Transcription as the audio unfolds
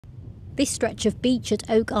This stretch of beach at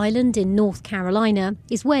Oak Island in North Carolina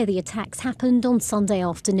is where the attacks happened on Sunday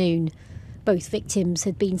afternoon. Both victims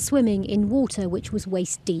had been swimming in water which was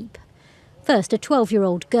waist deep. First, a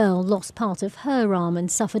 12-year-old girl lost part of her arm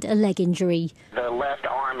and suffered a leg injury. The left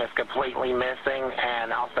arm is completely missing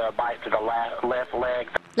and also a bite to the left leg.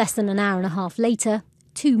 Less than an hour and a half later,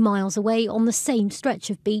 2 miles away on the same stretch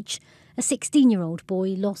of beach, a 16-year-old boy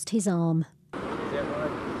lost his arm.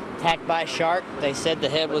 Attacked by a shark. They said the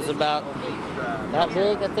head was about that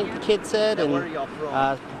big, I think the kid said,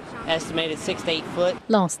 and estimated 6 to 8 foot.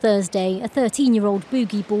 Last Thursday, a 13-year-old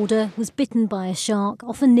boogie boarder was bitten by a shark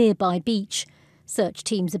off a nearby beach. Search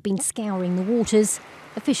teams have been scouring the waters.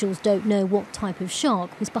 Officials don't know what type of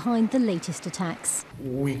shark was behind the latest attacks.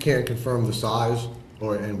 We can't confirm the size,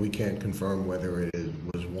 and we can't confirm whether it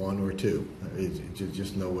was 1 or 2. It's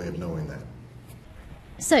just no way of knowing that.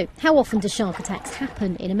 So, how often do shark attacks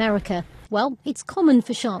happen in America? Well, it's common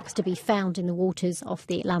for sharks to be found in the waters off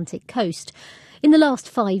the Atlantic coast. In the last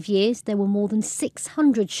 5 years, there were more than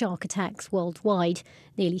 600 shark attacks worldwide,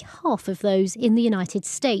 nearly half of those in the United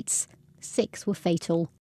States. 6 were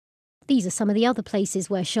fatal. These are some of the other places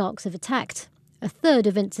where sharks have attacked. A third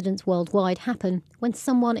of incidents worldwide happen when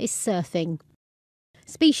someone is surfing.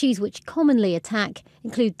 Species which commonly attack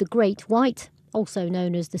include the great white, also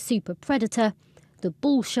known as the super predator, the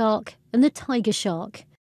bull shark and the tiger shark.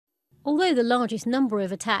 Although the largest number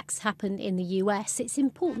of attacks happen in the US, it's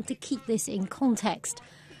important to keep this in context.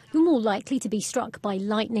 You're more likely to be struck by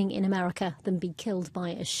lightning in America than be killed by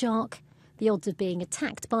a shark. The odds of being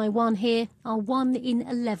attacked by one here are 1 in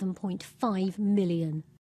 11.5 million.